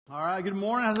All right, good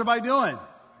morning. How's everybody doing?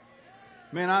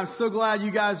 Man, I'm so glad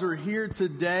you guys are here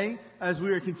today as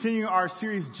we are continuing our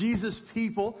series, Jesus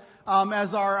People.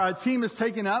 As our team is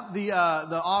taking up the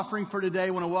offering for today, I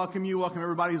want to welcome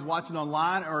everybody who's watching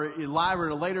online or live or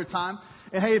at a later time.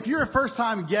 And hey, if you're a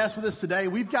first-time guest with us today,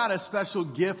 we've got a special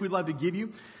gift we'd love to give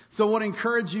you. So I want to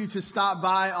encourage you to stop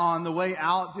by on the way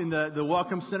out in the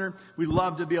Welcome Center. We'd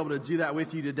love to be able to do that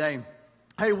with you today.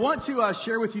 Hey, want to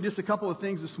share with you just a couple of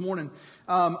things this morning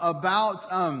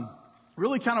about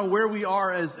really kind of where we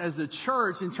are as the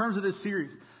church in terms of this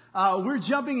series. We're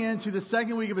jumping into the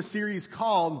second week of a series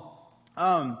called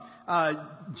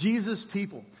Jesus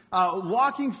People,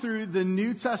 walking through the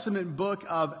New Testament book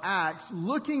of Acts,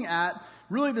 looking at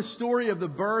really the story of the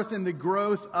birth and the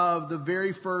growth of the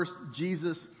very first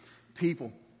Jesus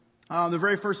people, the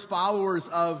very first followers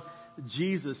of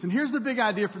Jesus. And here's the big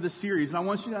idea for this series, and I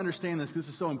want you to understand this because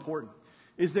this is so important,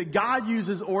 is that God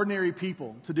uses ordinary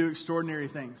people to do extraordinary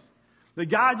things. That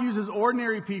God uses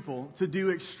ordinary people to do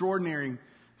extraordinary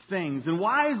things. And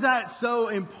why is that so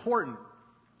important?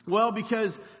 Well,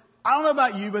 because I don't know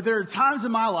about you, but there are times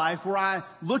in my life where I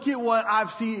look at what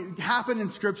I've seen happen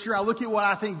in Scripture, I look at what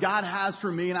I think God has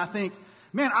for me, and I think,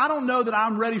 man, I don't know that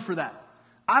I'm ready for that.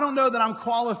 I don't know that I'm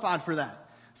qualified for that.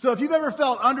 So if you've ever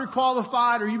felt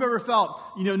underqualified or you've ever felt,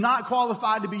 not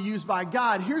qualified to be used by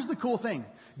God, here's the cool thing.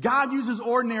 God uses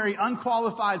ordinary,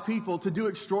 unqualified people to do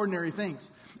extraordinary things.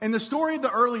 And the story of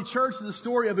the early church is the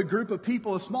story of a group of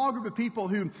people, a small group of people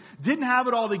who didn't have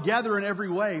it all together in every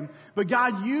way, but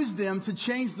God used them to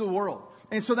change the world.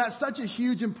 And so that's such a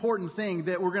huge, important thing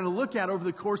that we're going to look at over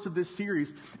the course of this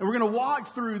series. And we're going to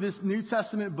walk through this New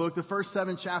Testament book, the first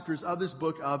 7 chapters of this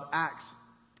book of Acts.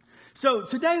 So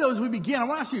today, though, as we begin, I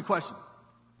want to ask you a question.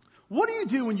 What do you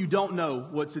do when you don't know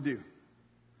what to do?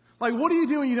 Like, what do you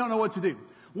do when you don't know what to do?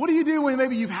 What do you do when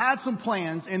maybe you've had some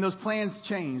plans and those plans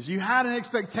changed? You had an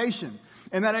expectation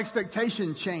and that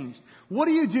expectation changed. What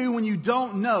do you do when you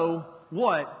don't know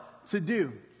what to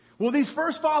do? Well, these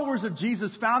first followers of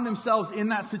Jesus found themselves in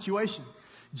that situation.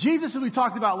 Jesus, as we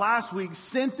talked about last week,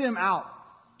 sent them out.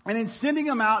 And in sending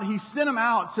them out, he sent them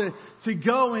out to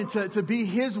go and to be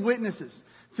his witnesses,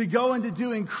 to go and to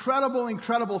do incredible,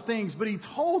 incredible things. But he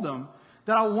told them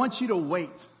that I want you to wait.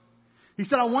 He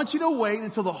said, I want you to wait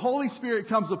until the Holy Spirit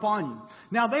comes upon you.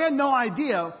 Now, they had no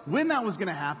idea when that was going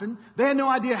to happen. They had no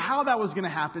idea how that was going to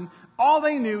happen. All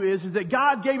they knew is that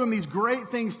God gave them these great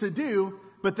things to do,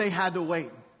 but they had to wait.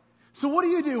 So what do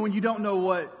you do when you don't know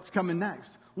what's coming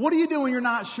next? What do you do when you're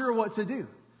not sure what to do?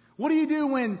 What do you do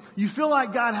when you feel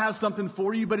like God has something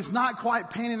for you, but it's not quite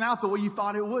panning out the way you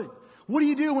thought it would? What do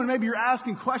you do when maybe you're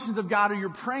asking questions of God or you're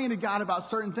praying to God about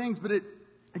certain things, but it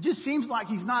just seems like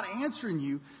he's not answering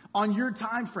you on your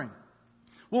time frame?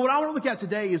 Well, what I want to look at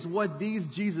today is what these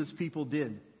Jesus people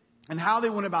did and how they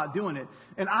went about doing it.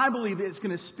 And I believe it's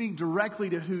going to speak directly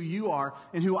to who you are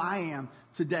and who I am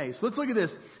today. So let's look at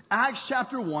this. Acts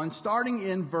chapter 1, starting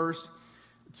in verse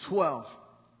 12.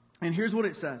 And here's what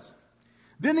it says.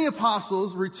 Then the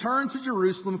apostles returned to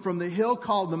Jerusalem from the hill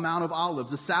called the Mount of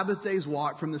Olives, a Sabbath day's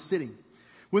walk from the city.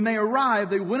 When they arrived,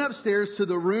 they went upstairs to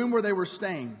the room where they were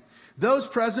staying. Those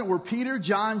present were Peter,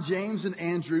 John, James, and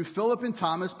Andrew, Philip and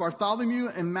Thomas, Bartholomew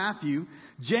and Matthew,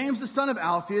 James the son of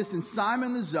Alphaeus, and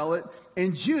Simon the Zealot,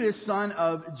 and Judas, son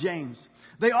of James.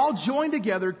 They all joined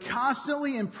together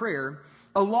constantly in prayer,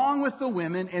 along with the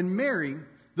women and Mary,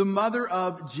 the mother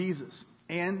of Jesus,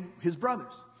 and his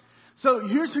brothers. So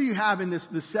here's who you have in this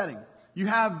setting. You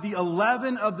have the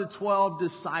 11 of the 12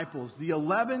 disciples, the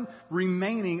 11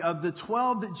 remaining of the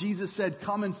 12 that Jesus said,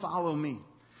 come and follow me.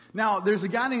 Now, there's a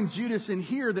guy named Judas in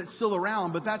here that's still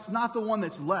around, but that's not the one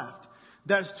that's left.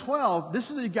 There's 12. This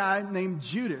is a guy named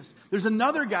Judas. There's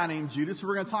another guy named Judas, who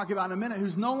we're going to talk about in a minute,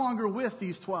 who's no longer with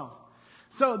these 12.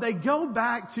 So they go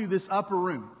back to this upper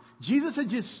room. Jesus had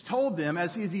just told them,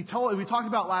 as we talked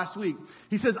about last week,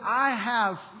 he says, I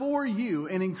have for you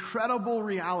an incredible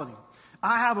reality.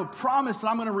 I have a promise that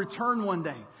I'm going to return one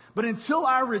day. But until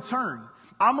I return,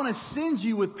 I'm going to send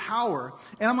you with power,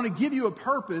 and I'm going to give you a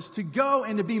purpose to go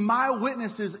and to be my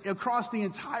witnesses across the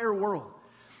entire world.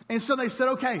 And so they said,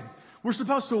 okay, we're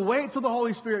supposed to wait till the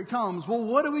Holy Spirit comes. Well,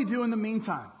 what do we do in the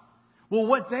meantime? Well,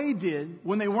 what they did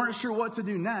when they weren't sure what to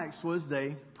do next was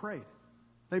they prayed.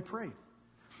 They prayed.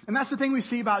 And that's the thing we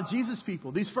see about Jesus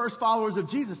people, these first followers of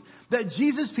Jesus, that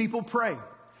Jesus people pray.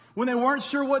 When they weren't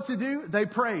sure what to do, they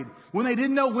prayed. When they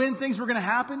didn't know when things were going to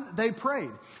happen, they prayed.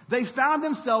 They found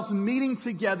themselves meeting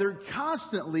together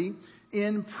constantly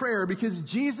in prayer because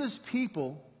Jesus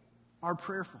people are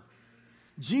prayerful.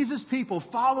 Jesus people,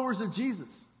 followers of Jesus,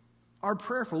 are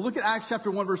prayerful. Look at Acts chapter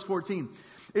 1, verse 14.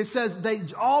 It says they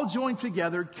all joined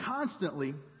together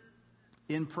constantly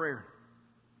in prayer.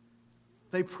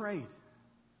 They prayed.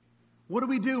 What do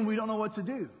we do when we don't know what to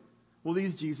do? Well,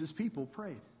 these Jesus people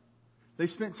prayed. They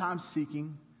spent time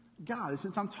seeking God. They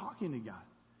spent time talking to God.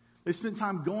 They spent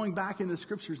time going back into the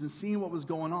scriptures and seeing what was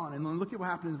going on. And then look at what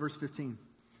happened in verse 15.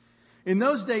 In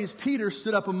those days, Peter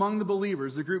stood up among the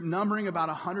believers, the group numbering about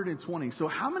 120. So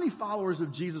how many followers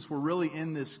of Jesus were really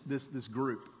in this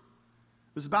group?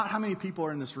 It was about how many people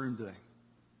are in this room today?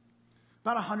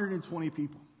 About 120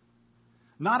 people.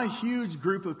 Not a huge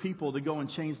group of people to go and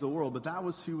change the world, but that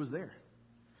was who was there.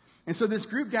 And so this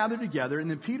group gathered together, and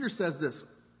then Peter says this,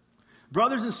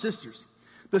 brothers and sisters,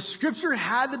 the scripture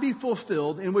had to be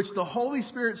fulfilled in which the Holy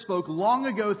Spirit spoke long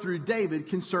ago through David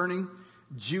concerning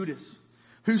Judas,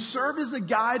 who served as a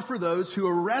guide for those who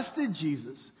arrested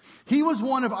Jesus. He was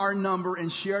one of our number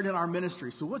and shared in our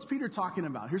ministry. So what's Peter talking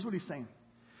about? Here's what he's saying.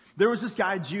 There was this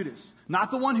guy, Judas,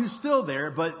 not the one who's still there,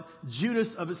 but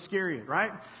Judas of Iscariot,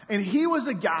 right? And he was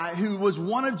a guy who was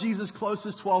one of Jesus'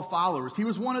 closest 12 followers. He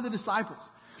was one of the disciples.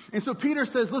 And so Peter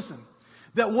says, listen,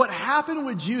 that what happened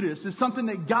with Judas is something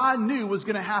that God knew was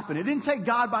going to happen. It didn't take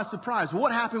God by surprise.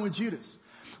 What happened with Judas?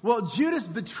 Well, Judas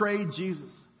betrayed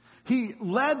Jesus. He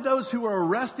led those who were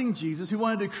arresting Jesus, who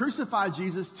wanted to crucify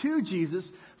Jesus, to Jesus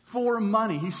for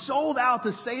money. He sold out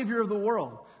the Savior of the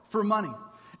world for money.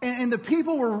 And the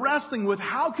people were wrestling with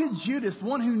how could Judas,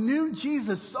 one who knew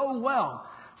Jesus so well,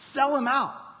 sell him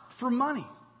out for money?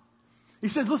 He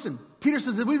says, listen, Peter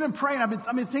says, that we've been praying, I've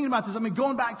been thinking about this. I've been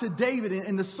going back to David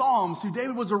in the Psalms, who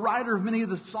David was a writer of many of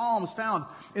the Psalms found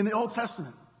in the Old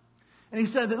Testament. And he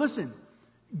said that, listen,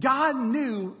 God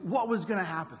knew what was going to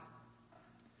happen.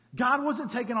 God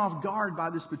wasn't taken off guard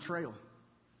by this betrayal.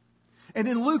 And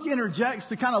then Luke interjects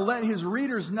to kind of let his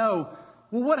readers know,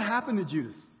 well, what happened to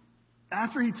Judas?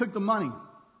 After he took the money,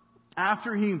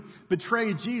 after he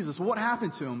betrayed Jesus, what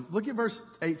happened to him? Look at verse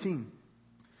 18.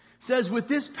 It says, with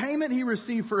this payment he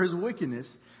received for his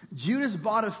wickedness, Judas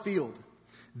bought a field.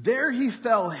 There he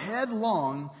fell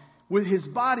headlong, with his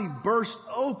body burst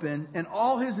open and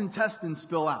all his intestines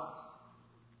spill out.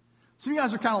 So you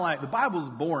guys are kind of like, the Bible's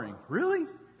boring. Really?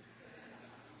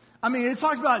 I mean, it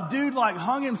talks about a dude like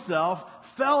hung himself,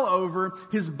 fell over,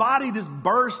 his body just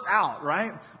burst out,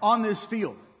 right, on this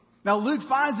field. Now, Luke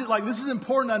finds it like this is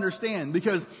important to understand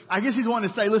because I guess he's wanting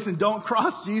to say, listen, don't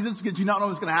cross Jesus because you don't know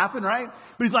what's going to happen, right?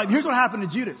 But he's like, here's what happened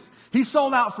to Judas. He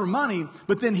sold out for money,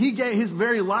 but then his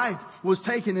very life was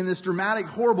taken in this dramatic,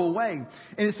 horrible way.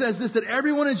 And it says this, that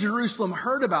everyone in Jerusalem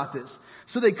heard about this.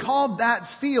 So they called that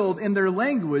field in their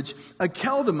language,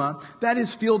 Akeldama, that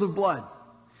is field of blood.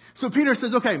 So Peter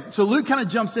says, okay, so Luke kind of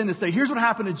jumps in to say, here's what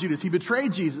happened to Judas. He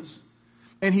betrayed Jesus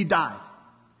and he died.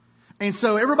 And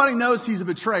so everybody knows he's a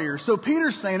betrayer. So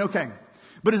Peter's saying, okay,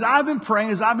 but as I've been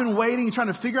praying, as I've been waiting, trying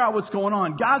to figure out what's going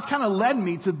on, God's kind of led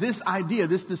me to this idea,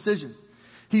 this decision.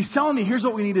 He's telling me, here's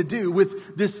what we need to do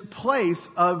with this place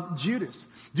of Judas.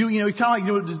 Do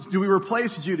we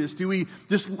replace Judas? Do we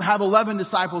just have 11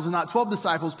 disciples and not 12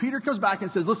 disciples? Peter comes back and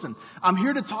says, listen, I'm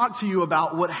here to talk to you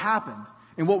about what happened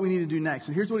and what we need to do next.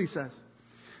 And here's what he says.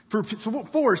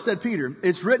 For, said Peter,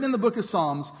 it's written in the book of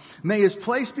Psalms, may his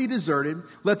place be deserted,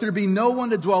 let there be no one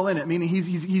to dwell in it. Meaning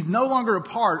he's no longer a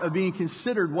part of being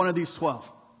considered one of these 12.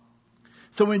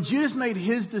 So when Judas made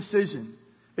his decision,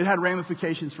 it had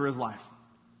ramifications for his life.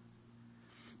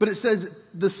 But it says,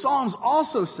 the Psalms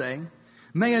also say,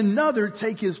 may another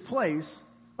take his place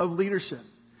of leadership.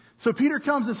 So Peter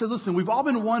comes and says, listen, we've all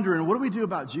been wondering, what do we do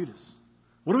about Judas?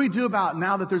 What do we do about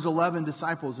now that there's 11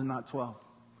 disciples and not 12?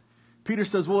 Peter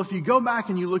says, well, if you go back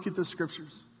and you look at the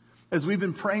scriptures, as we've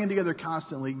been praying together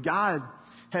constantly, God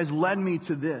has led me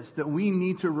to this, that we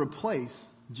need to replace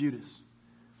Judas.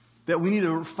 That we need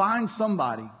to find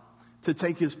somebody to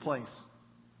take his place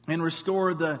and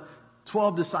restore the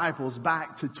 12 disciples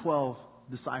back to 12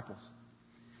 disciples.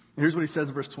 And here's what he says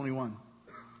in verse 21.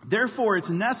 Therefore, it's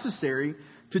necessary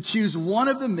to choose one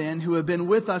of the men who have been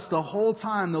with us the whole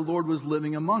time the Lord was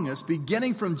living among us,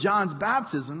 beginning from John's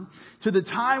baptism to the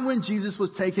time when Jesus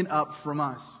was taken up from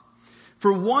us.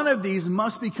 For one of these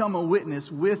must become a witness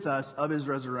with us of his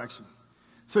resurrection.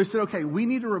 So he said, okay, we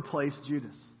need to replace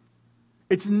Judas.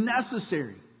 It's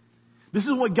necessary. This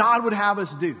is what God would have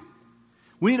us do.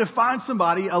 We need to find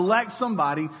somebody, elect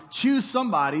somebody, choose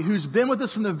somebody who's been with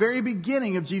us from the very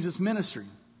beginning of Jesus' ministry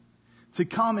to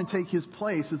come and take his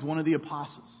place as one of the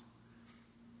apostles.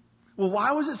 Well,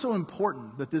 why was it so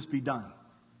important that this be done?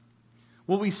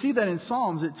 Well, we see that in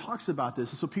Psalms, it talks about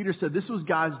this. And so Peter said this was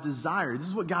God's desire. This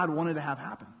is what God wanted to have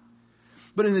happen.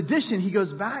 But in addition, he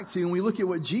goes back to, and we look at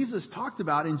what Jesus talked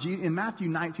about in Matthew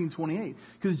 19:28.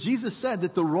 Because Jesus said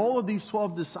that the role of these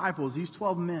 12 disciples, these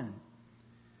 12 men,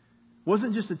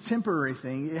 wasn't just a temporary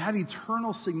thing. It had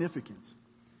eternal significance.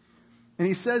 And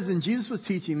he says, and Jesus was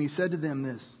teaching, and he said to them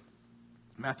this,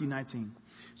 Matthew 19,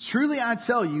 truly I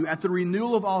tell you, at the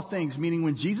renewal of all things, meaning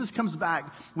when Jesus comes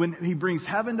back, when he brings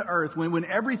heaven to earth, when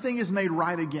everything is made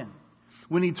right again,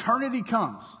 when eternity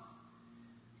comes,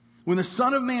 when the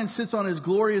Son of Man sits on his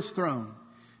glorious throne,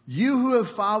 you who have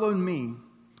followed me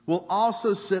will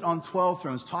also sit on 12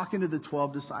 thrones, talking to the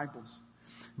 12 disciples,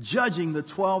 judging the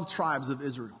 12 tribes of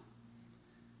Israel.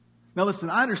 Now listen,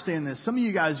 I understand this. Some of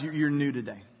you guys, you're new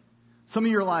today. Some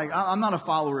of you are like, I'm not a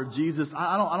follower of Jesus.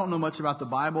 I don't know much about the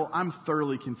Bible. I'm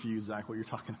thoroughly confused, Zach, what you're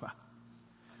talking about.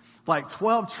 Like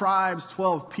 12 tribes,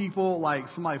 12 people, like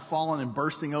somebody falling and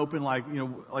bursting open, like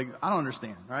I don't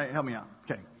understand. All right, help me out.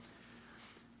 Okay.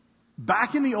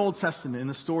 Back in the Old Testament, in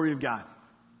the story of God,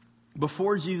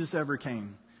 before Jesus ever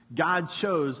came, God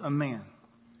chose a man.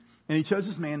 And he chose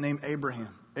this man named Abraham.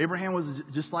 Abraham was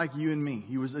just like you and me.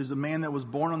 He was a man that was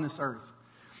born on this earth.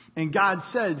 And God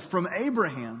said from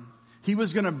Abraham, he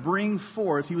was going to bring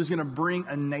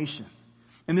a nation.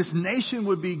 And this nation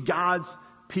would be God's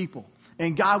people.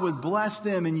 And God would bless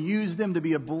them and use them to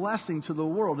be a blessing to the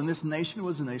world. And this nation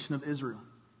was the nation of Israel.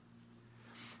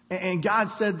 And God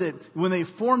said that when they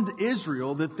formed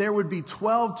Israel, that there would be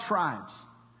 12 tribes.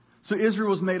 So Israel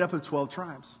was made up of 12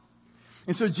 tribes.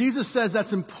 And so Jesus says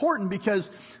that's important because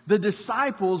the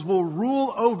disciples will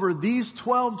rule over these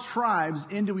 12 tribes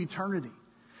into eternity.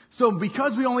 So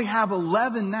because we only have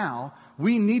 11 now,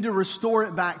 we need to restore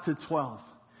it back to 12.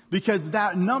 Because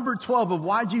that number 12 of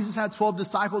why Jesus had 12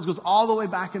 disciples goes all the way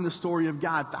back in the story of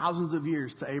God, thousands of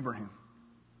years to Abraham.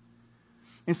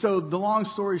 And so the long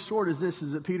story short is this,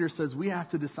 is that Peter says we have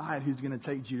to decide who's going to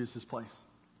take Judas's place.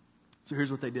 So here's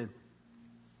what they did.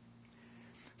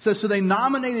 So they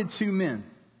nominated 2 men.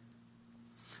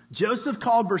 Joseph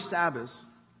called Barsabbas,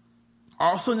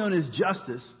 also known as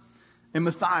Justus, and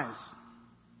Matthias.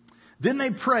 Then they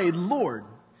prayed, Lord,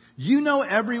 you know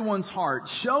everyone's heart.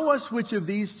 Show us which of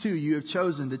these 2 you have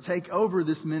chosen to take over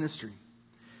this ministry,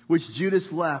 which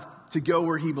Judas left to go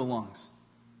where he belongs.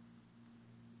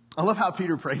 I love how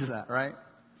Peter prays that, right?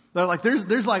 They're like,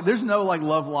 there's no like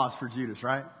love lost for Judas,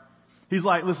 right? He's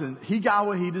like, listen, he got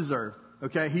what he deserved.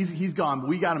 Okay, he's gone, but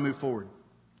we got to move forward.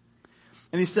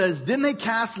 And he says, then they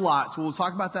cast lots. We'll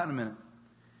talk about that in a minute.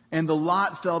 And the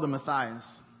lot fell to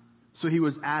Matthias. So he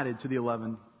was added to the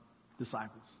 11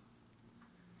 disciples.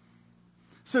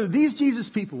 So these Jesus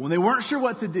people, when they weren't sure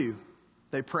what to do,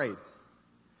 they prayed.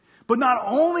 But not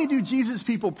only do Jesus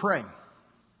people pray,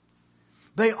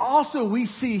 they also, we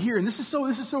see here, and this is so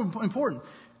important,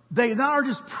 they not are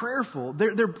just prayerful,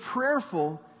 they're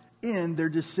prayerful in their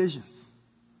decisions.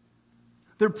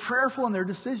 They're prayerful in their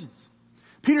decisions.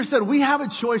 Peter said, we have a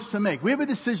choice to make. We have a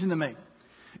decision to make.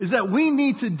 Is that we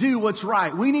need to do what's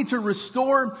right. We need to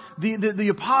restore the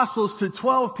apostles to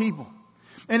 12 people.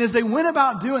 And as they went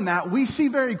about doing that, we see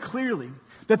very clearly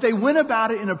that they went about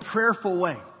it in a prayerful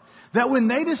way. That when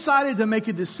they decided to make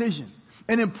a decision,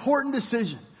 an important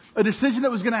decision, a decision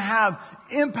that was going to have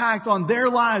impact on their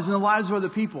lives and the lives of other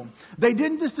people, they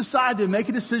didn't just decide to make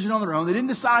a decision on their own. They didn't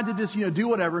decide to just, do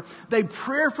whatever. They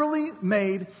prayerfully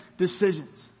made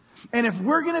decisions. And if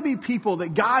we're going to be people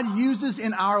that God uses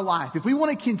in our life, if we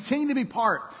want to continue to be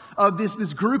part of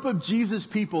this group of Jesus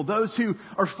people, those who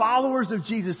are followers of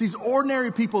Jesus, these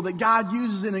ordinary people that God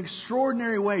uses in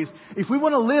extraordinary ways, if we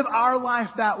want to live our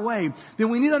life that way, then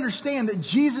we need to understand that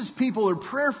Jesus people are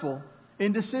prayerful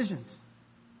in decisions.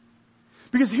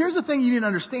 Because here's the thing you need to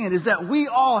understand is that we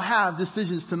all have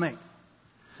decisions to make.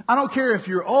 I don't care if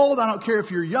you're old. I don't care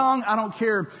if you're young. I don't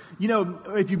care,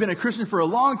 if you've been a Christian for a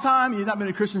long time. You've not been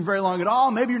a Christian very long at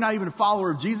all. Maybe you're not even a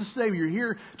follower of Jesus today, but you're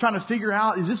here trying to figure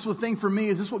out, is this the thing for me?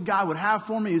 Is this what God would have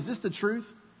for me? Is this the truth?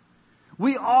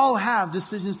 We all have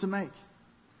decisions to make.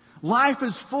 Life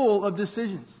is full of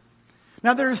decisions.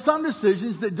 Now, there are some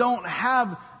decisions that don't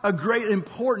have a great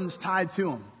importance tied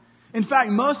to them. In fact,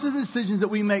 most of the decisions that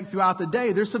we make throughout the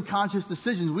day, they're subconscious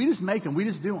decisions. We just make them. We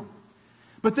just do them.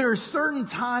 But there are certain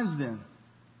times then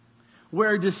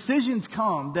where decisions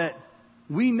come that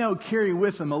we know carry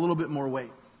with them a little bit more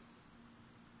weight.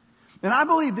 And I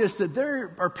believe this, that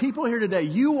there are people here today,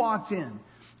 you walked in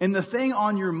and the thing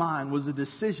on your mind was a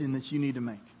decision that you need to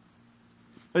make.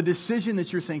 A decision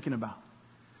that you're thinking about.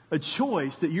 A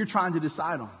choice that you're trying to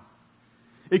decide on.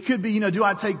 It could be, do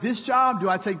I take this job? Do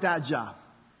I take that job?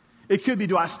 It could be,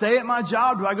 do I stay at my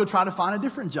job? Do I go try to find a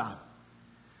different job?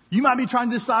 You might be trying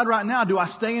to decide right now, do I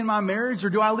stay in my marriage or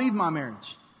do I leave my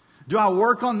marriage? Do I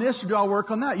work on this or do I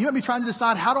work on that? You might be trying to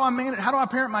decide, how do I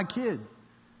parent my kid?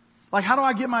 Like, how do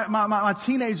I get my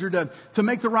teenager to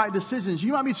make the right decisions?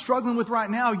 You might be struggling with right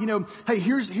now, hey,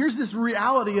 here's this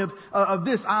reality of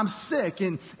this. I'm sick,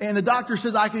 and the doctor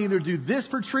says I can either do this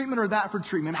for treatment or that for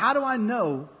treatment. How do I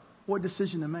know what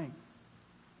decision to make?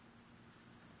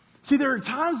 See, there are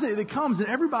times that comes in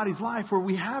everybody's life where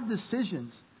we have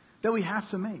decisions that we have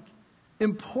to make.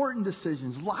 Important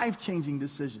decisions, life-changing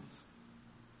decisions.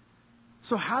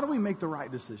 So how do we make the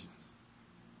right decisions?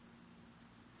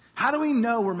 How do we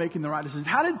know we're making the right decisions?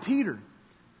 How did Peter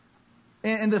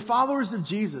and the followers of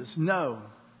Jesus know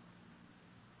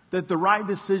that the right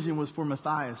decision was for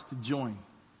Matthias to join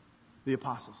the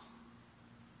apostles?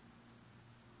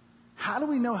 How do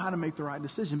we know how to make the right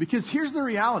decision? Because here's the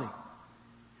reality.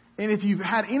 And if you've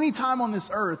had any time on this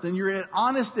earth and you're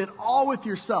honest at all with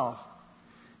yourself,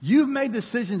 you've made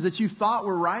decisions that you thought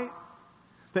were right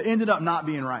that ended up not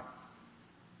being right.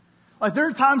 Like, there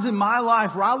are times in my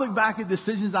life where I look back at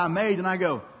decisions I made and I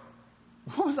go,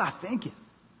 what was I thinking?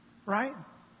 Right?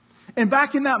 And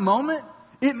back in that moment,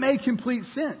 it made complete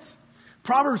sense.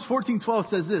 Proverbs 14:12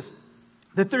 says this,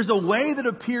 that there's a way that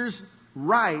appears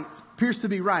to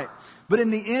be right, but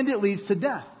in the end it leads to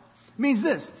death. It means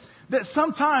this, that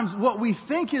sometimes what we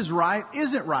think is right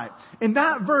isn't right. And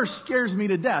that verse scares me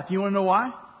to death. You want to know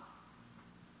why?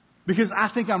 Because I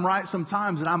think I'm right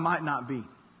sometimes and I might not be.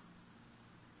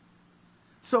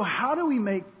 So how do we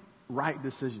make right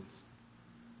decisions?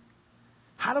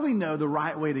 How do we know the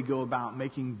right way to go about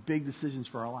making big decisions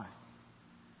for our life?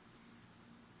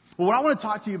 Well, what I want to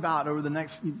talk to you about over the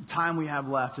next time we have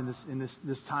left in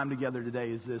this time together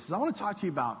today is this. I want to talk to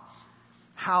you about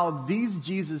how these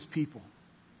Jesus people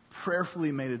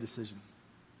prayerfully made a decision.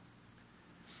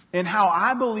 And how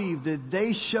I believe that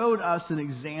they showed us an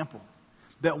example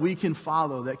that we can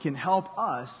follow that can help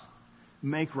us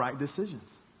make right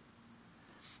decisions.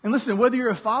 And listen, whether you're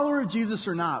a follower of Jesus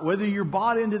or not, whether you're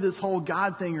bought into this whole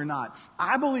God thing or not,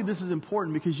 I believe this is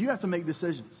important because you have to make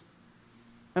decisions.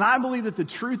 And I believe that the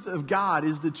truth of God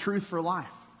is the truth for life.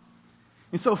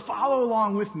 And so follow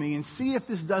along with me and see if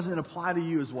this doesn't apply to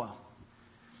you as well.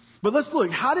 But let's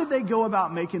look, how did they go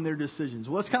about making their decisions?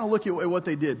 Well, let's kind of look at what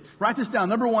they did. Write this down.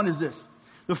 Number one is this.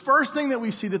 The first thing that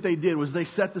we see that they did was they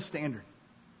set the standard.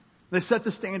 They set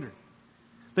the standard.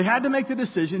 They had to make the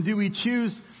decision, who do we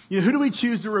choose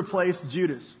to replace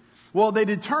Judas? Well, they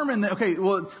determined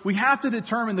that, we have to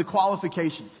determine the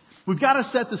qualifications. We've got to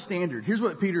set the standard. Here's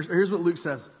what Luke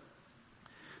says.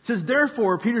 It says,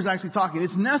 therefore, Peter's actually talking,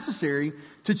 it's necessary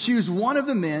to choose one of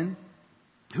the men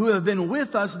who have been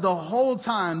with us the whole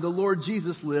time the Lord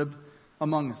Jesus lived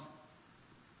among us.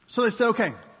 So they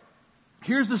said,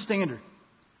 here's the standard.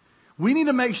 We need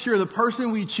to make sure the person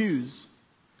that we choose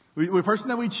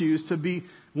to be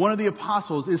one of the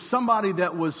apostles is somebody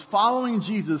that was following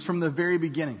Jesus from the very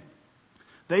beginning.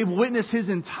 They've witnessed his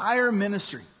entire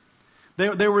ministry.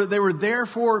 They were there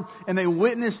for, and they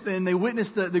witnessed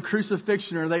the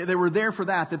crucifixion, or they were there for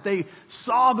that they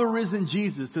saw the risen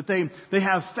Jesus, that they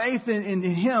have faith in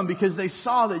him because they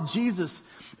saw that Jesus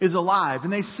is alive.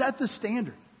 And they set the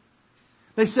standard.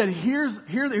 They said, here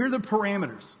are the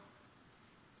parameters.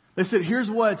 They said, here's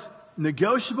what's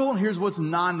negotiable and here's what's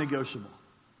non-negotiable.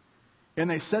 And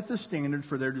they set the standard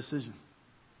for their decision.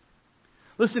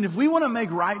 Listen, if we want to make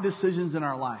right decisions in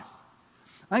our life,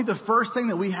 I think the first thing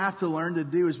that we have to learn to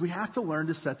do is we have to learn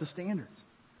to set the standards.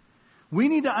 We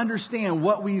need to understand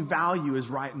what we value as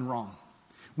right and wrong.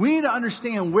 We need to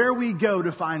understand where we go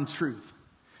to find truth.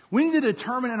 We need to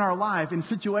determine in our life, in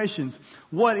situations,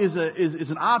 what is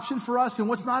an option for us and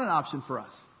what's not an option for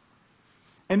us.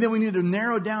 And then we need to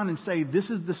narrow down and say, this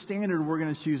is the standard we're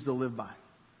going to choose to live by.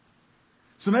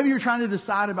 So maybe you're trying to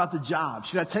decide about the job.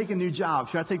 Should I take a new job?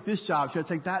 Should I take this job? Should I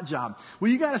take that job? Well,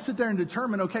 you got to sit there and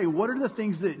determine, what are the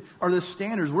things that are the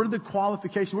standards? What are the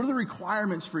qualifications? What are the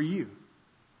requirements for you?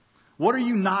 What are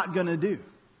you not going to do?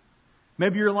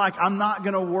 Maybe you're like, I'm not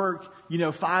going to work,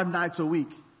 5 nights a week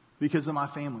because of my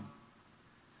family.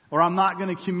 Or I'm not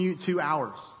going to commute 2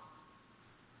 hours.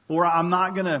 Or I'm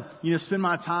not going to, spend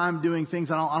my time doing things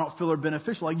I don't feel are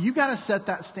beneficial. Like, you got to set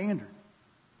that standard.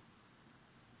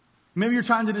 Maybe you're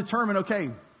trying to determine,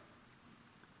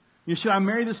 should I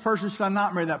marry this person? Should I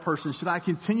not marry that person? Should I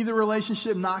continue the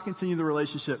relationship, not continue the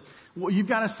relationship? Well, you've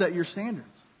got to set your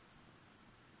standards.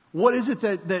 What is it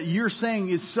that you're saying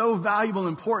is so valuable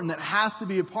and important that has to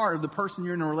be a part of the person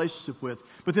you're in a relationship with?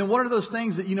 But then what are those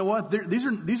things that,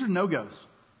 these are no-goes.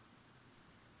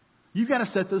 You've got to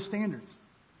set those standards.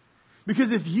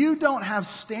 Because if you don't have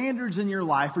standards in your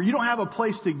life, or you don't have a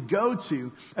place to go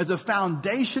to as a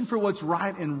foundation for what's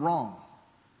right and wrong,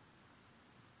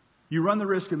 you run the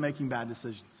risk of making bad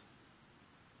decisions.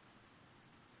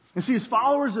 And see, as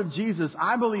followers of Jesus,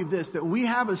 I believe this, that we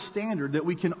have a standard that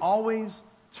we can always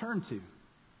turn to.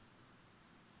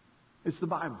 It's the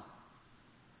Bible.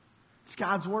 It's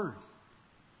God's Word.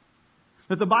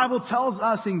 That the Bible tells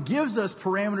us and gives us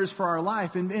parameters for our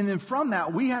life. And then from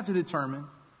that, we have to determine,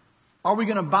 are we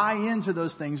going to buy into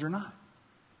those things or not?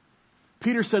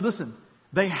 Peter said, listen,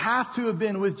 they have to have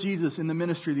been with Jesus in the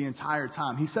ministry the entire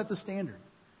time. He set the standard.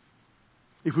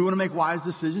 If we want to make wise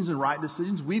decisions and right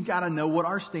decisions, we've got to know what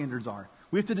our standards are.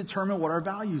 We have to determine what our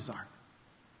values are.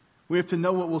 We have to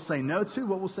know what we'll say no to,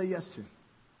 what we'll say yes to.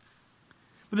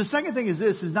 But the second thing is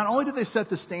this, is not only did they set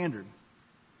the standard,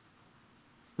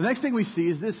 the next thing we see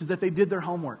is this, is that they did their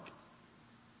homework.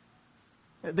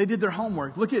 They did their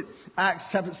homework. Look at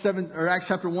Acts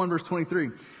chapter 1, verse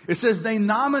 23. It says, they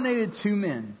nominated 2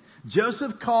 men,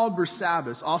 Joseph called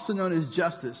Barsabbas, also known as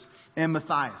Justus, and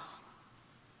Matthias.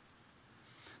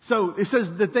 So it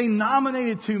says that they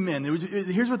nominated 2 men.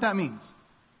 Here's what that means.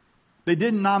 They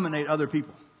didn't nominate other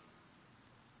people.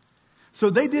 So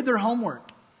they did their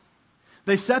homework.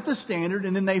 They set the standard,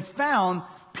 and then they found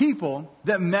people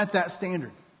that met that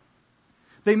standard.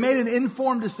 They made an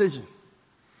informed decision.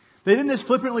 They didn't just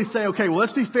flippantly say, okay, well,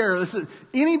 let's be fair.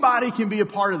 Anybody can be a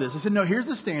part of this. They said, no, here's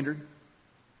the standard.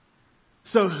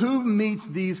 So who meets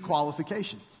these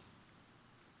qualifications?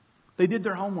 They did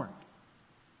their homework.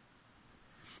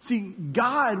 See,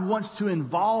 God wants to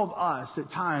involve us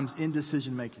at times in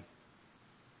decision making.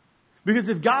 Because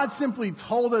if God simply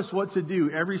told us what to do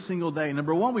every single day,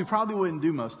 number one, we probably wouldn't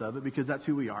do most of it because that's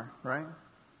who we are, right?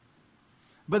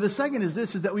 But the second is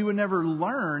this, is that we would never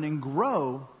learn and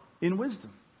grow in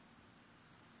wisdom.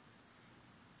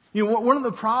 You know, one of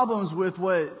the problems with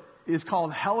what is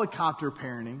called helicopter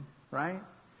parenting, right,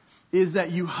 is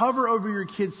that you hover over your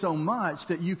kids so much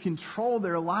that you control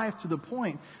their life to the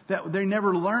point that they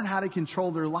never learn how to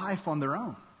control their life on their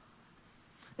own.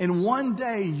 And one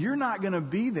day, you're not going to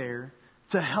be there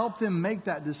to help them make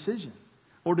that decision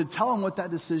or to tell them what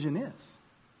that decision is.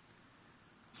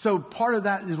 So part of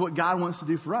that is what God wants to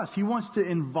do for us. He wants to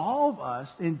involve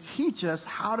us and teach us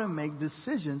how to make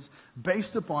decisions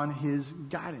based upon His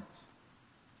guidance.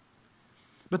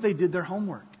 But they did their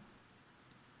homework.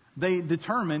 They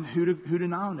determined who to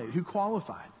nominate, who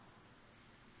qualified.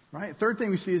 Right? Third thing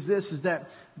we see is this, is that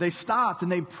they stopped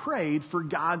and they prayed for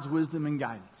God's wisdom and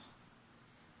guidance.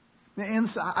 And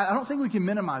I don't think we can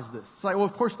minimize this. It's like, well,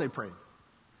 of course they prayed.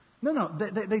 No,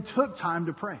 they took time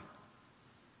to pray.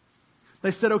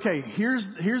 They said, okay, here's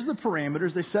the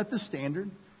parameters. They set the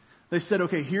standard. They said,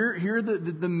 okay, here are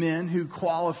the men who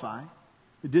qualify.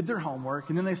 They did their homework.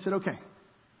 And then they said, okay,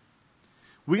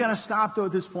 we got to stop though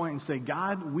at this point and say,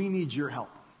 God, we need your help.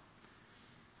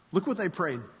 Look what they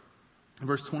prayed. In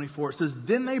verse 24, it says,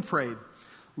 then they prayed,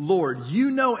 Lord,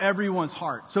 you know everyone's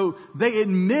heart. So they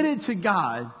admitted to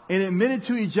God and admitted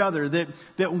to each other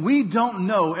that we don't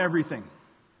know everything.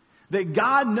 That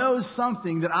God knows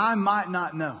something that I might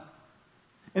not know.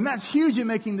 And that's huge in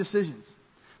making decisions.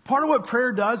 Part of what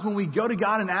prayer does when we go to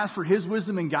God and ask for His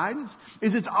wisdom and guidance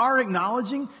is it's our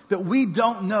acknowledging that we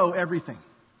don't know everything.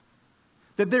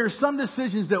 That there are some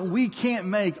decisions that we can't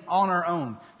make on our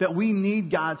own. That we need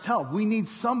God's help. We need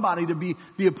somebody to be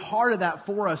a part of that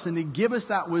for us and to give us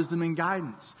that wisdom and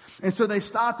guidance. And so they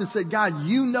stopped and said, God,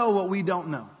 you know what we don't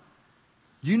know.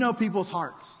 You know people's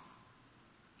hearts.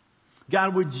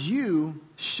 God, would you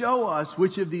show us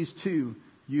which of these 2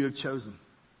 you have chosen?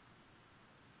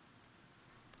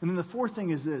 And then the fourth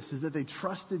thing is this, is that they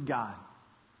trusted God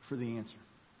for the answer.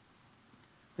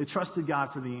 They trusted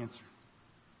God for the answer.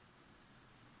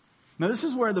 Now this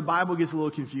is where the Bible gets a little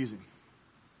confusing.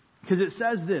 Because it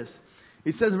says this.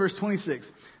 It says in verse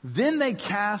 26, then they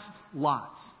cast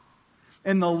lots.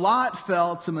 And the lot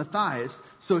fell to Matthias,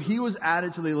 so he was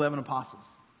added to the 11 apostles.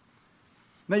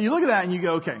 Now you look at that and you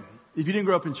go, okay, if you didn't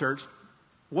grow up in church,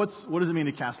 what does it mean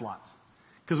to cast lots?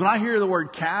 Because when I hear the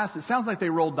word cast, it sounds like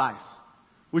they rolled dice,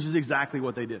 which is exactly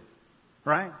what they did,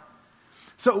 right?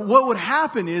 So what would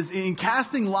happen is in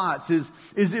casting lots is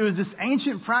it was this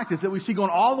ancient practice that we see going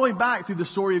all the way back through the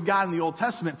story of God in the Old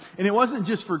Testament. And it wasn't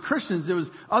just for Christians. There was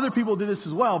other people did this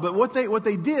as well. But what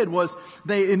they did was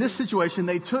in this situation,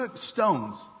 they took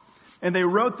stones and they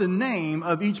wrote the name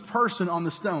of each person on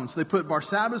the stone. So they put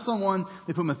Barsabbas on one,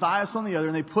 they put Matthias on the other,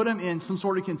 and they put them in some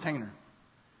sort of container.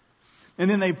 And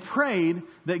then they prayed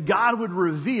that God would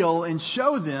reveal and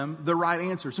show them the right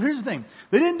answer. So here's the thing.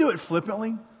 They didn't do it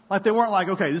flippantly. Like they weren't like,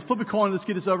 okay, just flip a coin, let's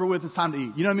get this over with, it's time to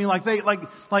eat. You know what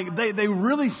I mean? They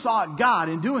really sought God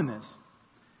in doing this.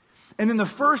 And then the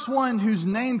first one whose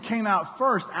name came out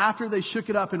first after they shook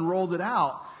it up and rolled it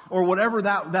out, or whatever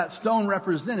that stone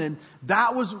represented,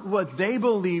 that was what they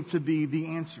believed to be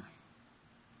the answer.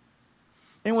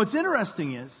 And what's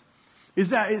interesting is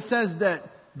that it says that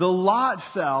the lot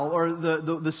fell, or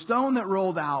the stone that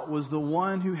rolled out was the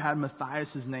one who had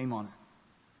Matthias' name on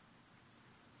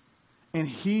it. And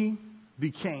he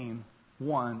became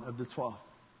one of the 12.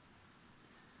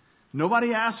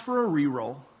 Nobody asked for a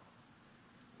re-roll.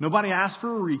 Nobody asked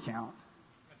for a recount.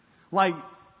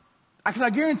 Because I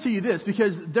guarantee you this,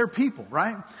 because they're people,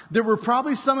 right? There were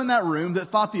probably some in that room that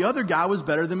thought the other guy was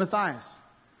better than Matthias.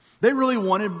 They really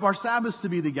wanted Barsabbas to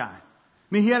be the guy.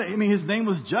 His name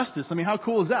was Justice. How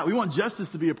cool is that? We want Justice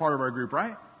to be a part of our group,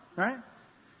 right? Right?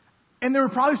 And there were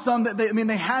probably some that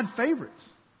they had favorites.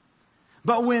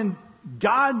 But when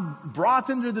God brought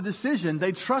them to the decision,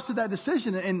 they trusted that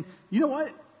decision. And you know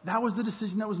what? That was the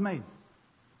decision that was made.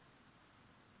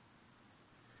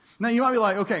 Now you might be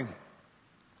like, okay,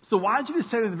 so why did you just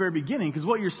say that at the very beginning? Because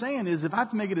what you're saying is, if I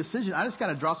have to make a decision, I just got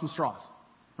to draw some straws,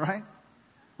 right?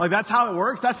 That's how it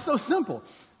works. That's so simple.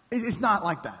 It's not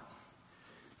like that.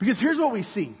 Because here's what we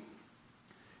see,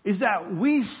 is that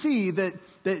we see that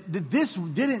this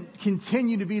didn't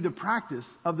continue to be the practice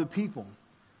of the people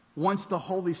once the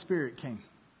Holy Spirit came.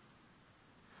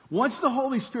 Once the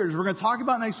Holy Spirit, as we're going to talk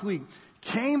about next week,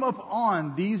 came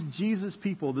upon these Jesus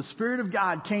people, the Spirit of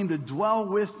God came to dwell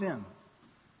with them.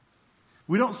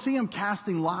 We don't see them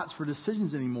casting lots for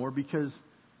decisions anymore because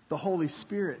the Holy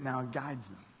Spirit now guides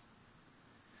them.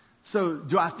 So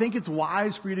do I think it's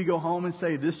wise for you to go home and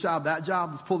say, this job, that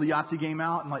job, let's pull the Yahtzee game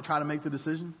out and try to make the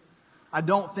decision? I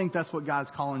don't think that's what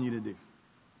God's calling you to do.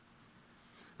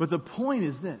 But the point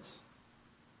is this,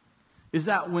 is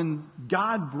that when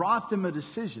God brought them a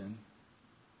decision,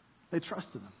 they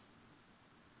trusted him.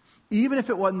 Even if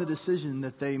it wasn't the decision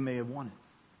that they may have wanted.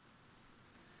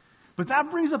 But that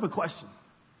brings up a question.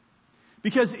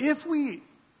 Because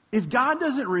if God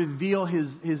doesn't reveal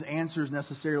his answers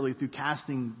necessarily through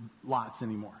casting lots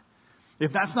anymore,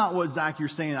 if that's not what, Zach, you're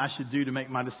saying I should do to make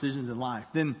my decisions in life,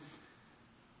 then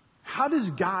how does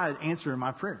God answer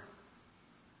my prayer?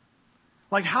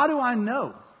 How do I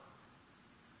know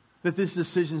that this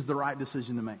decision is the right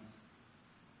decision to make?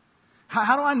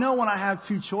 How do I know when I have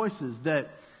two choices that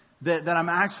I'm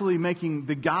actually making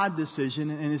the God decision,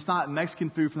 and it's not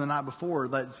Mexican food from the night before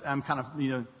I'm kind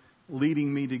of,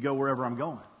 leading me to go wherever I'm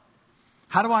going?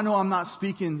 How do I know I'm not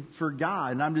speaking for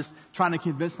God and I'm just trying to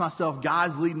convince myself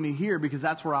God's leading me here because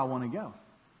that's where I want to go?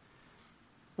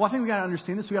 Well, I think we got to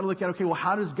understand this. We got to look at, okay, well,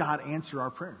 how does God answer our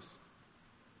prayers?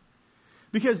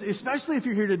 Because especially if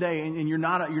you're here today and you're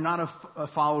not a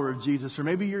follower of Jesus, or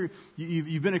maybe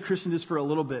you've been a Christian just for a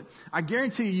little bit, I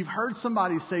guarantee you've heard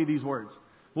somebody say these words.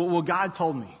 Well, God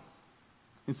told me,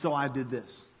 and so I did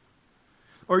this.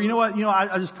 Or you know what?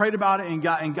 I just prayed about it, and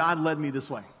God led me this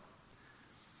way.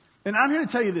 And I'm here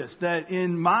to tell you this, that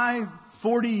in my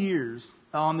 40 years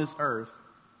on this earth,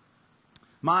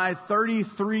 my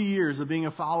 33 years of being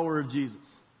a follower of Jesus,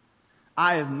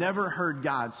 I have never heard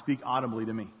God speak audibly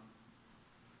to me.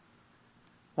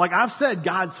 I've said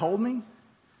God told me,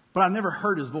 but I've never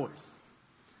heard his voice.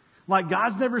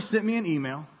 God's never sent me an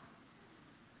email.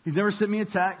 He's never sent me a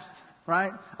text,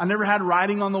 right? I never had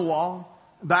writing on the wall.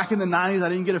 Back in the 90s, I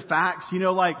didn't get a fax.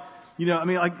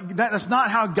 That's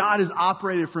not how God has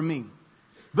operated for me.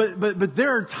 But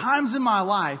there are times in my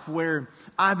life where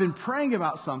I've been praying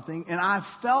about something and I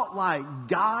felt like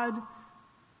God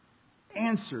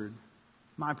answered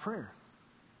my prayer.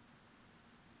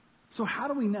 So how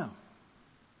do we know?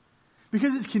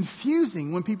 Because it's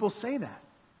confusing when people say that.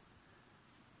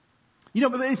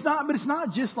 But it's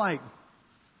not just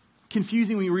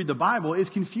confusing when you read the Bible.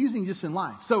 It's confusing just in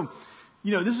life. So,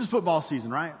 this is football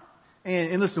season, right?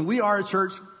 And listen, we are a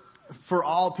church for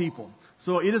all people.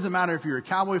 So it doesn't matter if you're a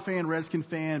Cowboy fan, Redskin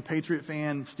fan, Patriot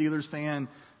fan, Steelers fan,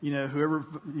 whoever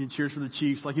cheers for the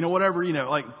Chiefs, whatever,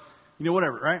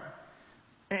 whatever, right?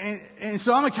 And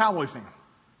so I'm a Cowboy fan.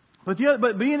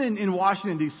 But being in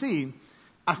Washington, D.C.,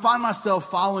 I find myself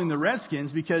following the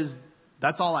Redskins because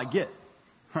that's all I get,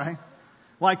 right?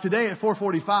 Today at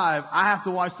 4:45, I have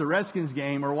to watch the Redskins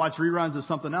game or watch reruns of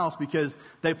something else because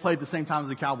they play at the same time as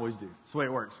the Cowboys do. That's the way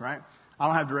it works, right? I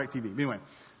don't have DirecTV. But anyway.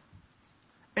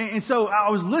 And so I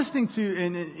was listening to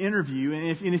an interview,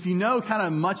 and if you know kind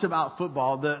of much about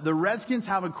football, the Redskins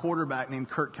have a quarterback named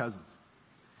Kirk Cousins.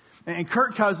 And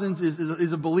Kirk Cousins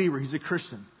is a believer. He's a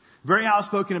Christian. Very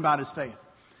outspoken about his faith.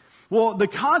 Well, the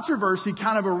controversy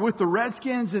kind of with the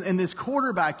Redskins and this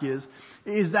quarterback is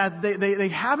that they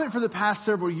haven't for the past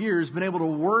several years been able to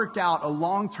work out a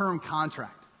long-term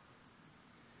contract.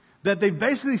 that they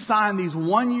basically signed these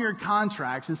one-year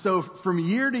contracts. And so from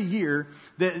year to year,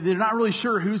 they're not really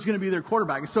sure who's going to be their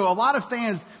quarterback. And so a lot of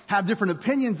fans have different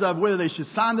opinions of whether they should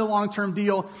sign the long-term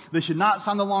deal, they should not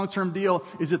sign the long-term deal.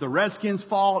 Is it the Redskins'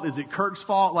 fault? Is it Kirk's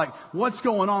fault? Like, what's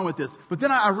going on with this? But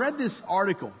then I read this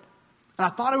article, and I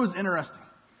thought it was interesting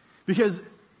because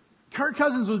Kirk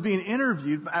Cousins was being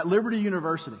interviewed at Liberty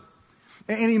University.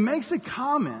 And he makes a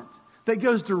comment that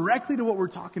goes directly to what we're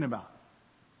talking about.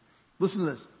 Listen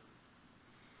to this.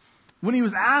 When he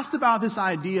was asked about this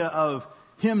idea of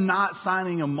him not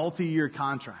signing a multi-year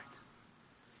contract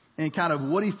and kind of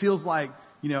what he feels like,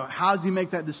 how does he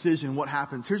make that decision? What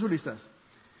happens? Here's what he says.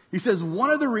 He says, one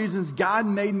of the reasons God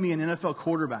made me an NFL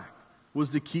quarterback was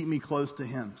to keep me close to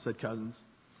him, said Cousins,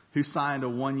 who signed a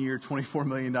one-year, $24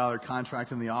 million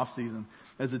contract in the offseason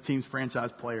as the team's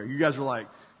franchise player. You guys are like,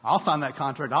 I'll sign that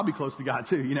contract. I'll be close to God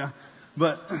too,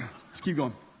 But let's keep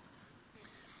going.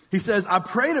 He says, I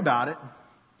prayed about it.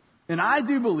 And I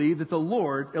do believe that the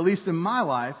Lord, at least in my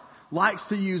life, likes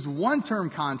to use one-term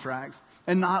contracts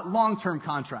and not long-term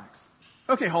contracts.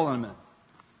 Okay, hold on a minute.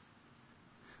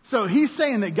 So he's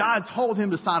saying that God told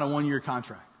him to sign a one-year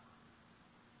contract.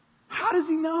 How does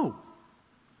he know?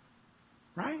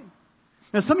 Right?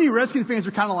 Now, some of you Redskins fans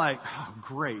are kind of like, oh,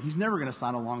 great. He's never going to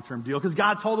sign a long-term deal because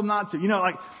God told him not to.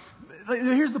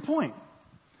 Here's the point.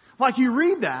 Like, you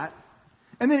read that,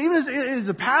 and then even as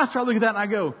a pastor, I look at that and I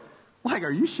go,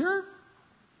 are you sure?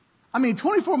 I mean,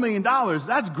 $24 million,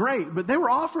 that's great, but they were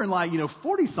offering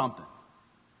 40-something.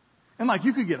 And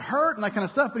you could get hurt and that kind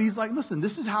of stuff, but he's like, listen,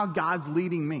 this is how God's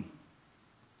leading me.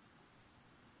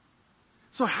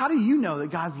 So how do you know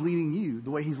that God's leading you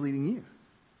the way he's leading you?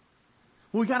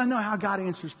 Well, we got to know how God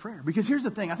answers prayer. Because here's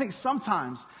the thing, I think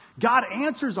sometimes God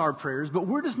answers our prayers, but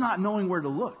we're just not knowing where to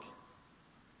look.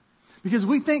 Because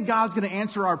we think God's going to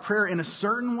answer our prayer in a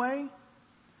certain way,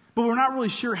 but we're not really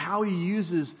sure how he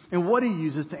uses and what he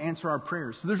uses to answer our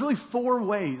prayers. So there's really 4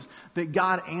 ways that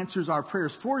God answers our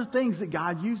prayers. 4 things that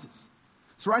God uses.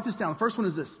 So write this down. The first one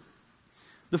is this.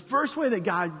 The first way that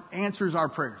God answers our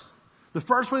prayers. The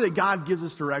first way that God gives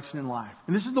us direction in life.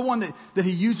 And this is the one that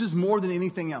he uses more than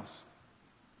anything else.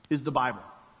 Is the Bible.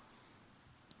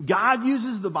 God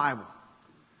uses the Bible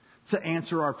to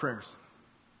answer our prayers.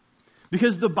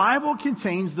 Because the Bible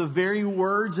contains the very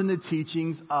words and the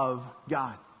teachings of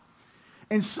God.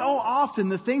 And so often,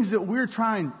 the things that we're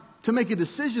trying to make a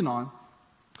decision on,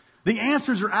 the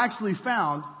answers are actually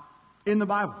found in the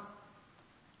Bible.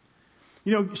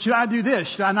 Should I do this?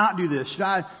 Should I not do this? Should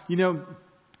I,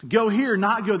 go here,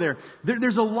 not go there?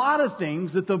 There's a lot of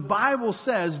things that the Bible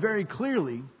says very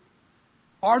clearly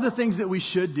are the things that we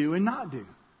should do and not do.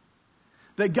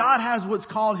 That God has what's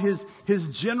called his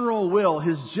general will,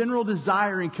 his general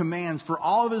desire and commands for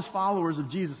all of his followers of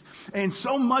Jesus. And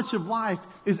so much of life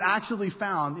is actually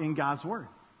found in God's Word.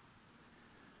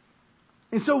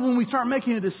 And so when we start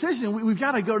making a decision, we've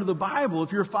got to go to the Bible.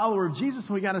 If you're a follower of Jesus,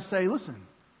 and we got to say, listen,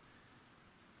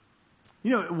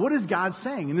 what is God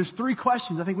saying? And there's 3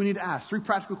 questions I think we need to ask. 3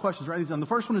 practical questions. Write these down. The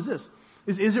first one is this.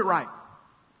 Is it right?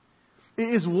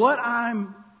 Is what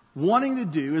I'm wanting to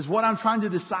do, is what I'm trying to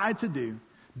decide to do,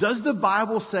 does the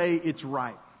Bible say it's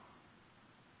right?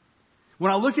 When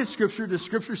I look at Scripture, does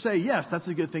Scripture say, yes, that's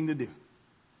a good thing to do?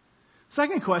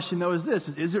 Second question, though, is this,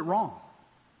 is it wrong?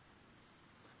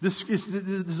 Does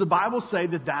the Bible say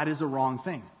that is a wrong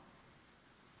thing?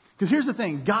 Because here's the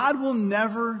thing, God will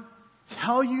never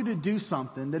tell you to do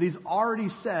something that he's already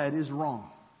said is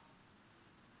wrong.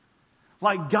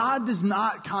 God does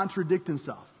not contradict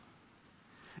himself.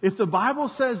 If the Bible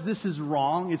says this is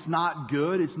wrong, it's not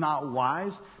good, it's not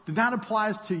wise, then that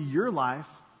applies to your life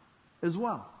as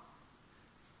well.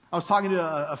 I was talking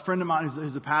to a friend of mine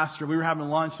who's a pastor. We were having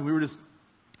lunch, and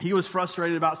he was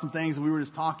frustrated about some things, and we were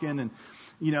just talking, and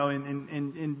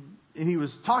he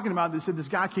was talking about this. He said this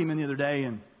guy came in the other day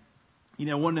and,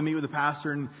 wanted to meet with the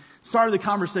pastor, and started the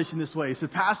conversation this way. He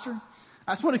said, Pastor,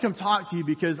 I just want to come talk to you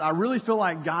because I really feel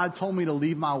like God told me to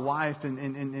leave my wife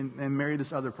and marry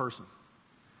this other person.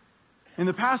 And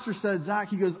the pastor said, Zach,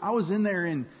 he goes, I was in there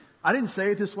and I didn't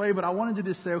say it this way, but I wanted to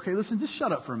just say, okay, listen, just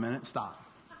shut up for a minute. Stop.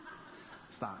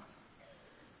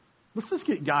 Let's just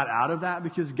get God out of that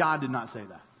because God did not say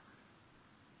that.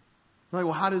 You're like,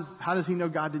 well, how does he know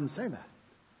God didn't say that?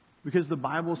 Because the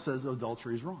Bible says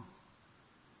adultery is wrong.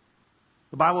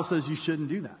 The Bible says you shouldn't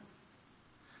do that.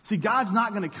 See, God's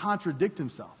not going to contradict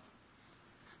himself.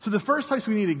 So the first place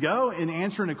we need to go in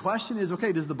answering a question is,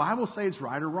 okay, does the Bible say it's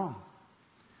right or wrong?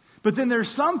 But then there's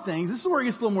some things, this is where it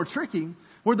gets a little more tricky,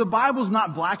 where the Bible's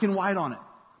not black and white on it.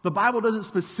 The Bible doesn't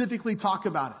specifically talk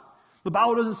about it. The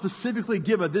Bible doesn't specifically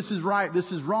give a this is right,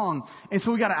 this is wrong. And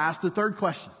so we got to ask the third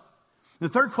question. The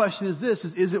third question is this,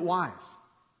 is it wise?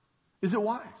 Is it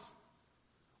wise?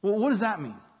 Well, what does that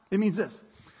mean? It means this.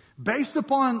 Based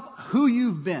upon who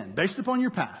you've been, based upon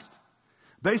your past,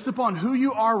 based upon who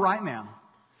you are right now,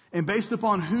 and based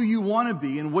upon who you want to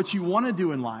be and what you want to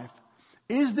do in life,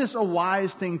 is this a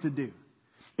wise thing to do?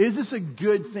 Is this a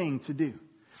good thing to do?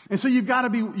 And so you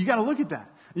got to look at that.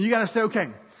 And you got to say, okay,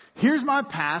 here's my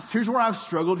past. Here's where I've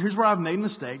struggled. Here's where I've made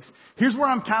mistakes. Here's where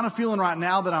I'm kind of feeling right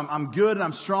now that I'm good and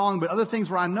I'm strong. But other things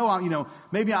where I know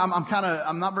maybe I'm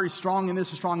not very strong in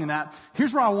this or strong in that.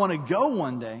 Here's where I want to go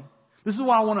one day. This is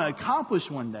what I want to accomplish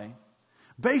one day.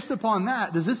 Based upon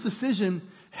that, does this decision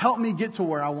help me get to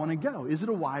where I want to go? Is it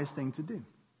a wise thing to do?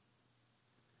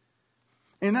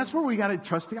 And that's where we got to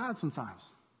trust God sometimes.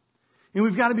 And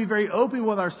we've got to be very open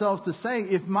with ourselves to say,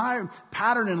 if my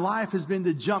pattern in life has been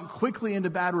to jump quickly into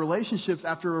bad relationships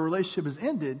after a relationship has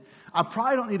ended, I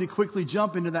probably don't need to quickly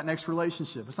jump into that next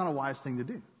relationship. It's not a wise thing to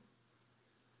do.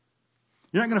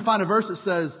 You're not going to find a verse that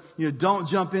says, don't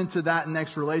jump into that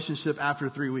next relationship after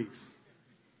 3 weeks.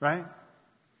 Right?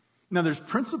 Now, there's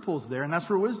principles there, and that's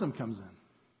where wisdom comes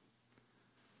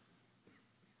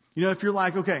in. If you're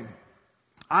like, okay,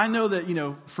 I know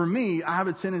that, for me, I have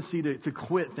a tendency to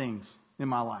quit things in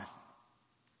my life.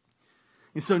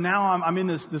 And so now I'm in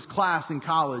this class in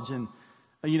college, and,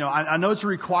 I know it's a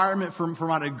requirement for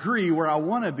my degree where I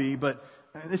want to be, but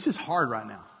it's just hard right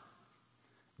now.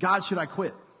 God, should I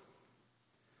quit?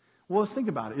 Well, let's think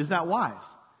about it. Is that wise?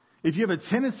 If you have a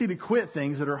tendency to quit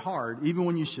things that are hard, even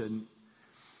when you shouldn't,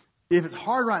 if it's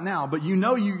hard right now, but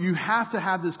you have to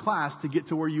have this class to get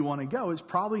to where you want to go, it's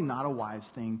probably not a wise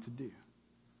thing to do.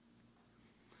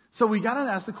 So we got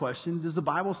to ask the question, does the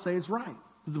Bible say it's right?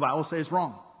 Does the Bible say it's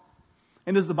wrong?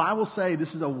 And does the Bible say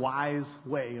this is a wise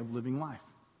way of living life?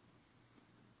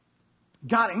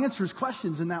 God answers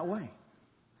questions in that way.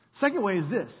 Second way is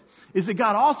this, is that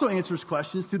God also answers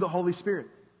questions through the Holy Spirit.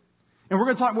 And we're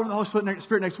going to talk more about the Holy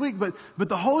Spirit next week, but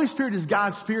the Holy Spirit is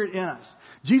God's Spirit in us.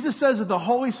 Jesus says that the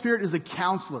Holy Spirit is a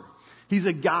counselor. He's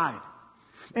a guide.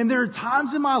 And there are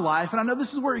times in my life, and I know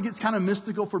this is where it gets kind of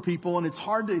mystical for people, and it's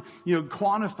hard to,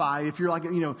 quantify if you're like,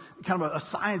 kind of a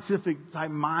scientific type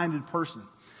minded person.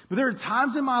 But there are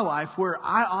times in my life where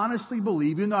I honestly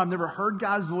believe, even though I've never heard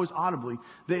God's voice audibly,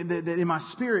 that in my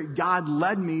spirit, God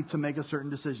led me to make a certain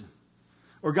decision.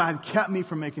 Or God kept me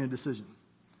from making a decision.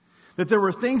 That there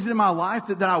were things in my life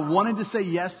that I wanted to say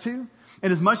yes to.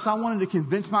 And as much as I wanted to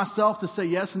convince myself to say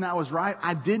yes and that was right,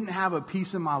 I didn't have a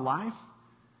peace in my life.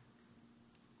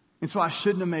 And so I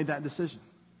shouldn't have made that decision.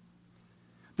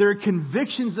 There are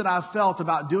convictions that I've felt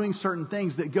about doing certain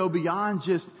things that go beyond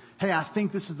just, hey, I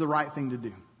think this is the right thing to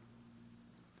do.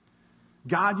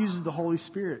 God uses the Holy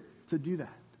Spirit to do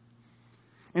that.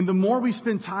 And the more we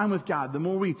spend time with God, the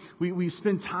more we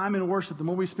spend time in worship, the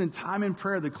more we spend time in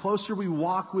prayer, the closer we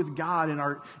walk with God in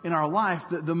our life,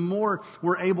 the more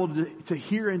we're able to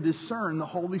hear and discern the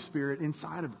Holy Spirit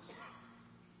inside of us.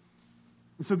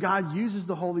 And so God uses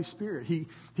the Holy Spirit.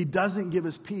 He doesn't give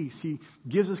us peace. He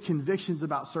gives us convictions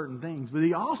about certain things. But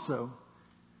He also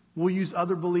will use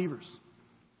other believers.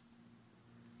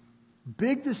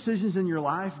 Big decisions in your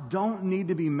life don't need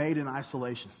to be made in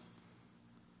isolation.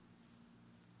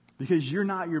 Because you're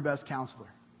not your best counselor.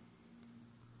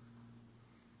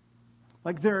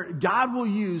 God will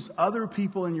use other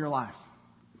people in your life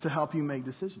to help you make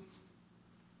decisions.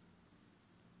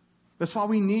 That's why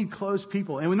we need close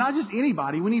people. And not just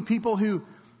anybody. We need people who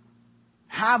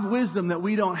have wisdom that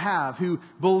we don't have, who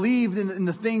believe in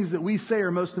the things that we say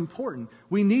are most important.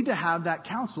 We need to have that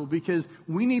counsel because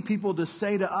we need people to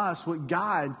say to us what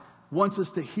God wants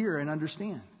us to hear and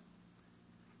understand.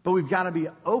 But we've got to be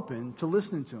open to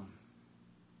listening to Him.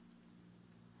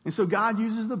 And so God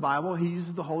uses the Bible, He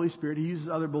uses the Holy Spirit, He uses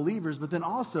other believers, but then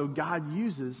also God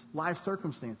uses life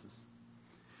circumstances.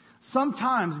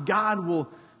 Sometimes God will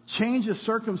change a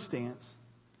circumstance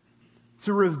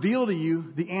to reveal to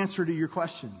you the answer to your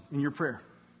question in your prayer.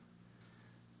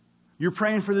 You're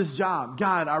praying for this job.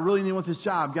 God, I really want this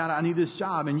job. God, I need this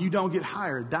job. And you don't get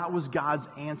hired. That was God's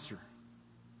answer.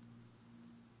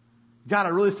 God, I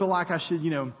really feel like I should,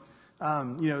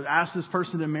 ask this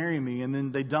person to marry me, and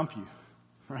then they dump you,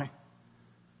 right?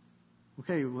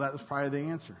 Okay, well, that was probably the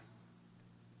answer.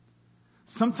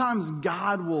 Sometimes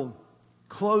God will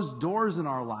close doors in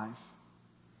our life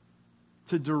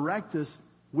to direct us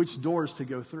which doors to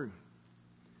go through.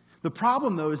 The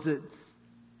problem, though, is that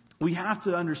we have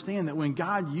to understand that when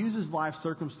God uses life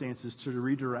circumstances to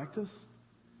redirect us,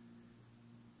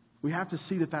 we have to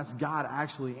see that that's God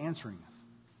actually answering us.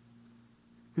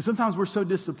 Because sometimes we're so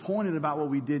disappointed about what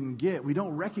we didn't get, we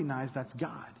don't recognize that's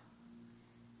God.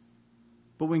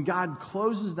 But when God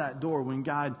closes that door, when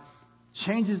God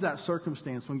changes that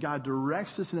circumstance, when God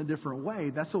directs us in a different way,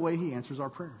 that's the way he answers our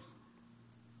prayers.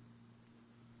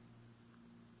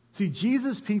 See,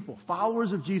 Jesus people,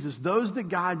 followers of Jesus, those that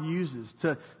God uses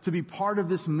to be part of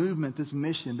this movement, this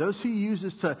mission, those he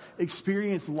uses to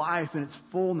experience life in its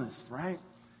fullness, right,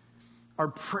 are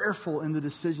prayerful in the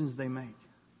decisions they make.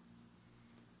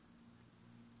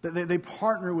 They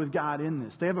partner with God in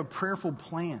this. They have a prayerful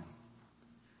plan.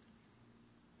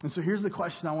 And so here's the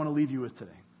question I want to leave you with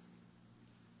today.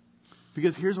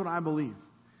 Because here's what I believe,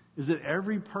 is that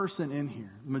every person in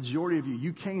here, the majority of you,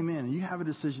 you came in and you have a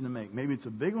decision to make. Maybe it's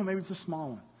a big one, maybe it's a small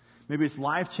one. Maybe it's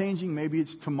life-changing, maybe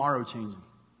it's tomorrow-changing.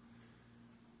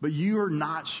 But you are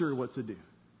not sure what to do.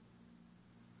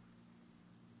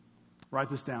 Write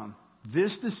this down.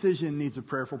 This decision needs a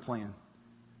prayerful plan.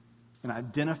 And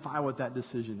identify what that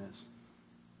decision is.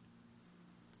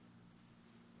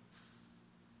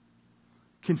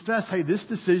 Confess, hey, this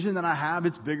decision that I have,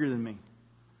 it's bigger than me.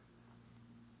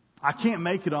 I can't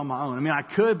make it on my own. I mean, I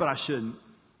could, but I shouldn't.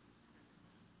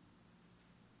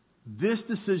 This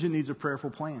decision needs a prayerful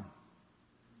plan.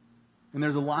 And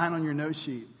there's a line on your note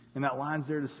sheet, and that line's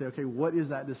there to say, okay, what is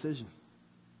that decision?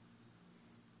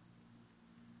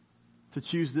 To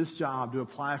choose this job, to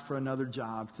apply for another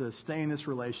job, to stay in this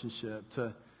relationship,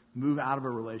 to move out of a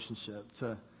relationship,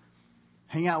 to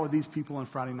hang out with these people on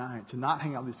Friday night, to not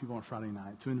hang out with these people on Friday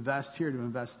night, to invest here, to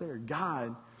invest there.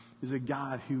 God is a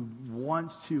God who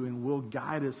wants to and will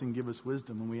guide us and give us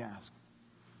wisdom when we ask.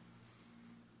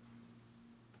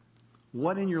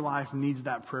 What in your life needs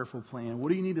that prayerful plan? What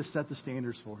do you need to set the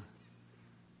standards for?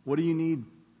 What do you need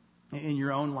in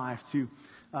your own life to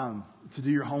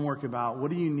do your homework about? What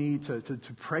do you need to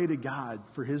pray to God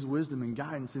for his wisdom and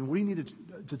guidance? And what do you need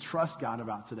to trust God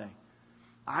about today?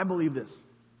 I believe this,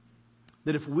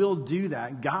 that if we'll do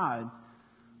that, God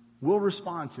will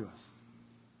respond to us.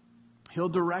 He'll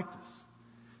direct us.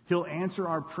 He'll answer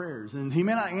our prayers. And he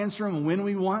may not answer them when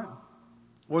we want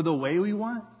or the way we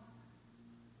want.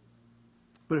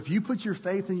 But if you put your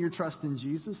faith and your trust in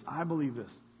Jesus, I believe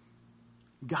this,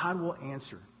 God will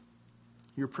answer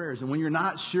your prayers. And when you're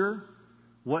not sure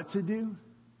what to do,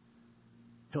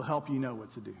 he'll help you know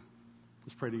what to do.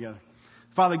 Let's pray together.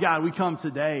 Father God, we come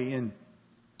today and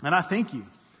I thank you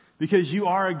because you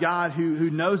are a God who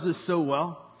knows us so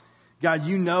well. God,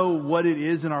 you know what it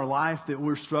is in our life that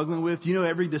we're struggling with. You know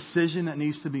every decision that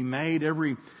needs to be made,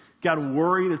 every, God,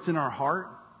 worry that's in our heart.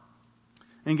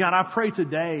 And God, I pray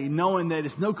today, knowing that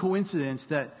it's no coincidence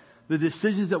that the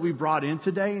decisions that we brought in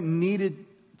today needed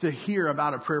to hear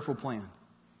about a prayerful plan.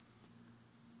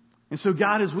 And so,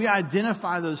 God, as we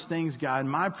identify those things, God,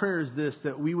 my prayer is this,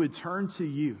 that we would turn to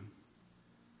you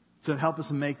to help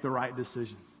us make the right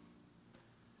decisions.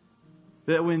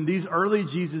 That when these early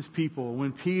Jesus people,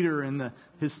 when Peter and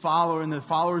his follower and the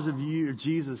followers of you, or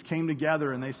Jesus, came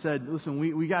together and they said, listen,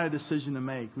 we got a decision to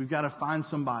make. We've got to find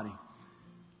somebody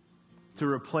to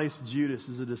replace Judas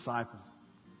as a disciple.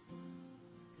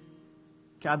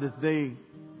 God, that they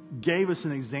gave us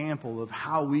an example of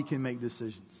how we can make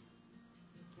decisions.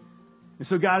 And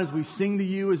so, God, as we sing to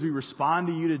you, as we respond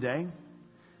to you today,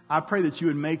 I pray that you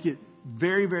would make it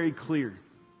very, very clear,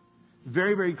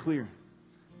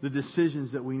 the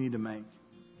decisions that we need to make,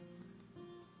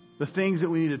 the things that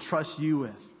we need to trust you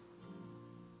with.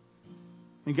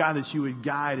 And God, that you would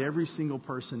guide every single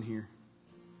person here,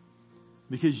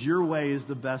 because your way is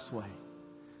the best way.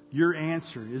 Your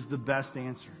answer is the best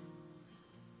answer.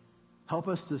 Help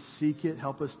us to seek it.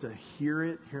 Help us to hear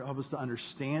it. Help us to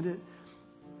understand it.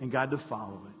 And God, to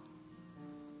follow it.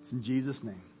 It's in Jesus'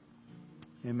 name.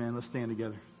 Amen. Let's stand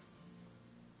together.